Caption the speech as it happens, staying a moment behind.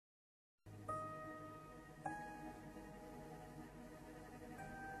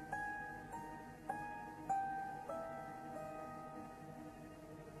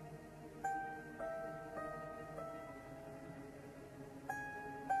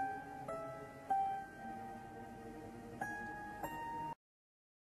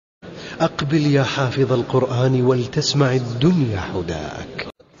أقبل يا حافظ القرآن ولتسمع الدنيا هداك.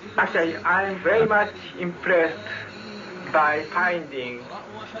 Actually, I'm very much impressed by finding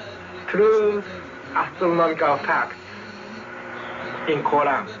true astronomical facts in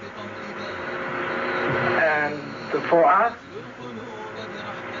Quran. And for us,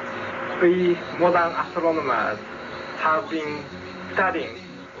 we modern astronomers have been studying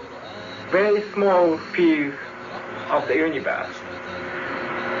very small fields of the universe.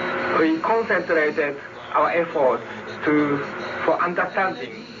 We concentrated our efforts for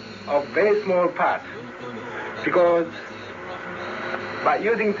understanding of very small parts, because by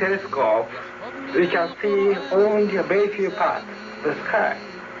using telescope we can see only a very few parts of the sky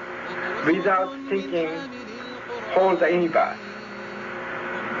without thinking whole the universe.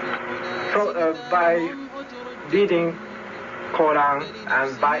 So by reading Quran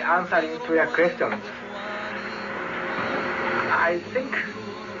and by answering to your questions, I think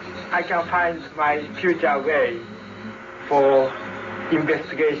I can find my future way for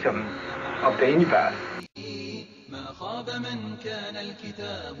investigation of the universe.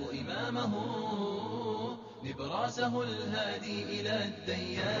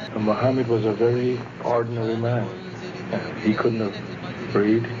 Muhammad was a very ordinary man. He couldn't have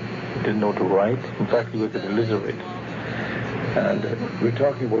read, didn't know to write. In fact, he was illiterate. And we're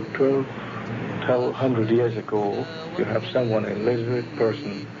talking about 1,200 years ago. You have someone, an illiterate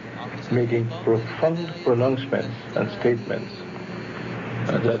person, making profound pronouncements and statements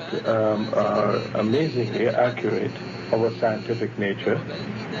that are amazingly accurate of a scientific nature.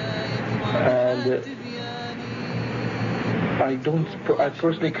 And I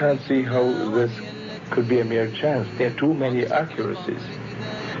personally can't see how this could be a mere chance. There are too many accuracies.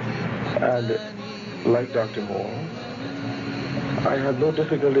 And like Dr. Moore, I have no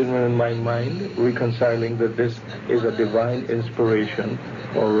difficulty in my mind reconciling that this is a divine inspiration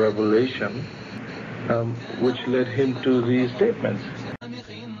or revelation which led him to these statements.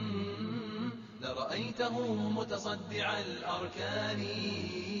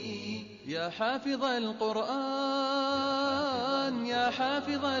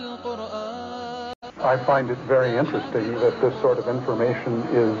 I find it very interesting that this sort of information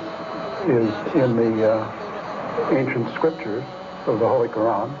is in the ancient scriptures of the Holy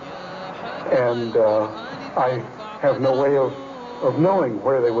Quran, and I have no way of knowing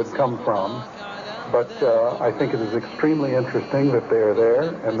where they would come from, but I think it is extremely interesting that they are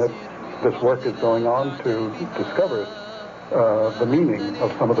there and that this work is going on to discover the meaning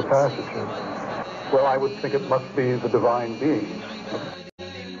of some of the passages. Well, I would think it must be the divine being.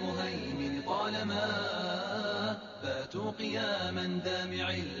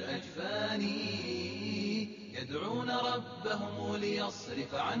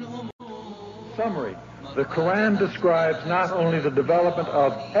 Summary. The Quran describes not only the development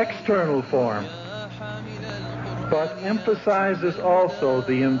of external form, but emphasizes also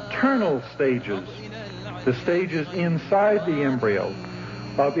the internal stages, the stages inside the embryo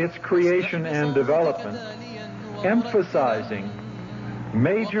of its creation and development, emphasizing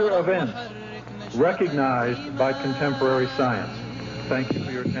major events recognized by contemporary science. Thank you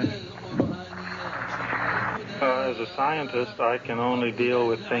for your attention. As a scientist, I can only deal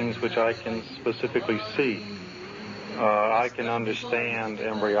with things which I can specifically see. I can understand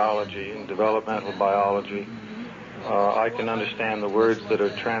embryology and developmental biology. I can understand the words that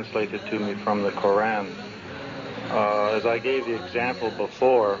are translated to me from the Quran. As I gave the example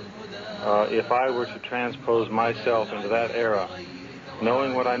before, if I were to transpose myself into that era,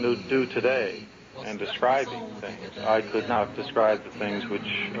 knowing what I do today and describing things, I could not describe the things which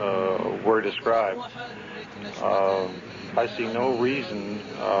were described. I see no reason,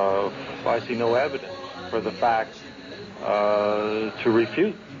 I see no evidence for the fact to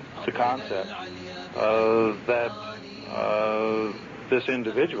refute the concept that this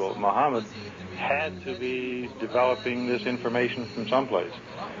individual, Muhammad, had to be developing this information from someplace.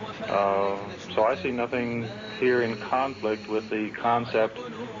 So I see nothing here in conflict with the concept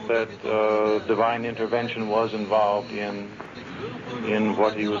that divine intervention was involved in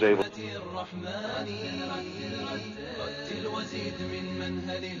what he was able to do.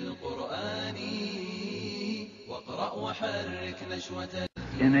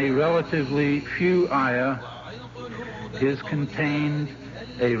 In a relatively few ayah is contained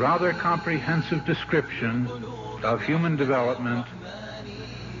a rather comprehensive description of human development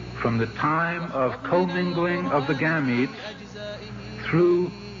from the time of commingling of the gametes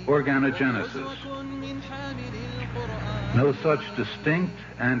through organogenesis. No such distinct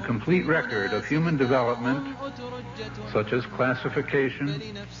and complete record of human development, such as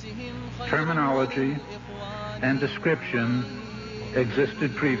classification, terminology, and description,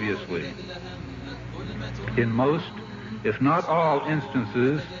 existed previously. In most, if not all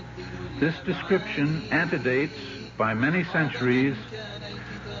instances, this description antedates by many centuries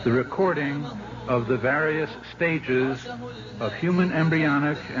the recording of the various stages of human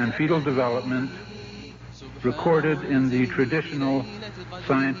embryonic and fetal development recorded in the traditional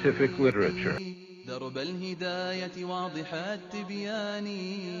scientific literature. درب الهداية واضح التبيان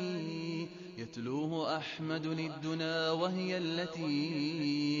يتلوه أحمد الدنا وهي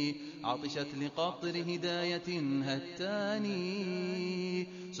التي عطشت لقطر هداية هتاني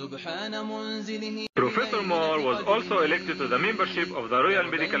سبحان منزله. Professor Moore was also elected to the membership of the Royal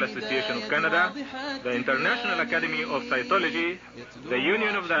Medical Association of Canada, the International Academy of Cytology, the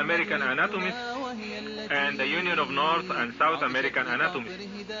Union of the American Anatomists, and the Union of North and South American Anatomists.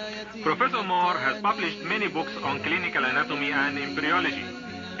 Professor Moore has published many books on clinical anatomy and embryology.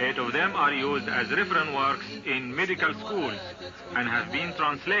 8 of them are used as reference works in medical schools and have been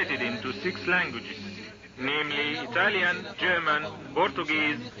translated into 6 languages, namely Italian, German,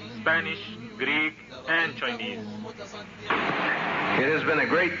 Portuguese, Spanish, Greek, and Chinese. It has been a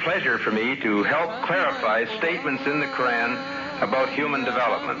great pleasure for me to help clarify statements in the Quran about human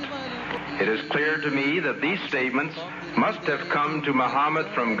development. It is clear to me that these statements must have come to Muhammad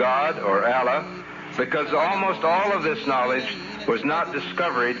from God or Allah, because almost all of this knowledge was not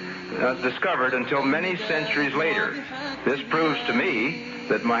discovered until many centuries later. This proves to me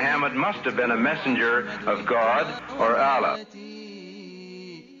that Muhammad must have been a messenger of God or Allah.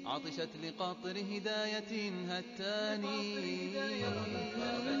 عطشت لقطر هداية هتاني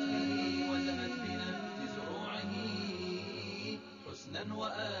وزهت بنبت زروعه حسنا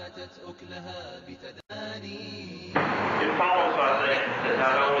وآتت أكلها بتداني. It follows, I think, that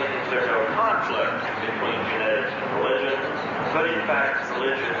not only is there no conflict between genetics and religion, but in fact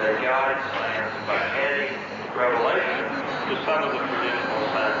religion that guides science by adding revelation to some of the traditional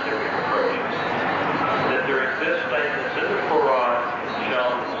scientific approaches. That there exist statements in the Quran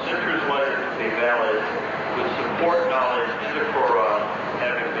shown centuries later to be valid would support knowledge in the Quran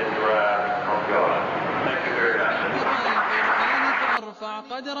having been derived from God. Thank you very much. فارفع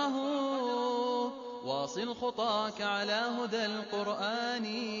قدره واصل خطاك على هدى القرآن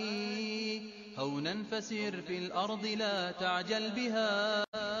هونا فسير في الأرض لا تعجل بها.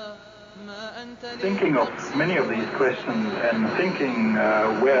 Thinking of many of these questions and thinking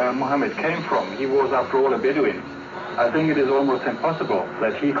where Muhammad came from, he was after all a Bedouin. I think it is almost impossible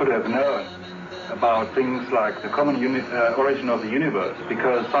that he could have known about things like the common origin of the universe,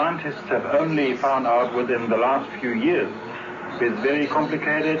 because scientists have only found out within the last few years with very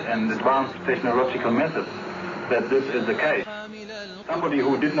complicated and advanced technological methods that this is the case. Somebody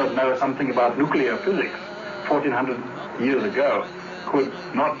who did not know something about nuclear physics 1400 years ago could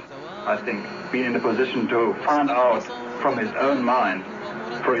not, I think, be in a position to find out from his own mind,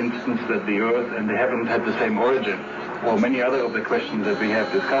 for instance, that the earth and the heavens had the same origin, or many other of the questions that we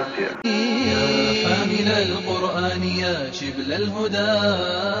have discussed here. يا حامل القرآن يا شبل الهدى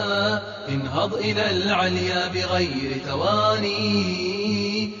انهض إلى العليا بغير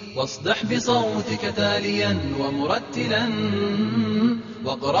تواني واصدح بصوتك تاليا ومرتلا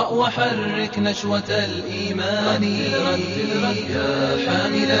واقرأ وحرك نشوة الإيمان. يا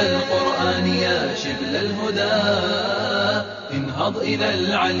حامل القرآن يا شبل الهدى انهض إلى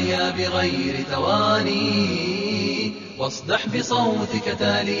العليا بغير تواني واصدح بصوتك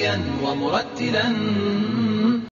تاليا ومرتلا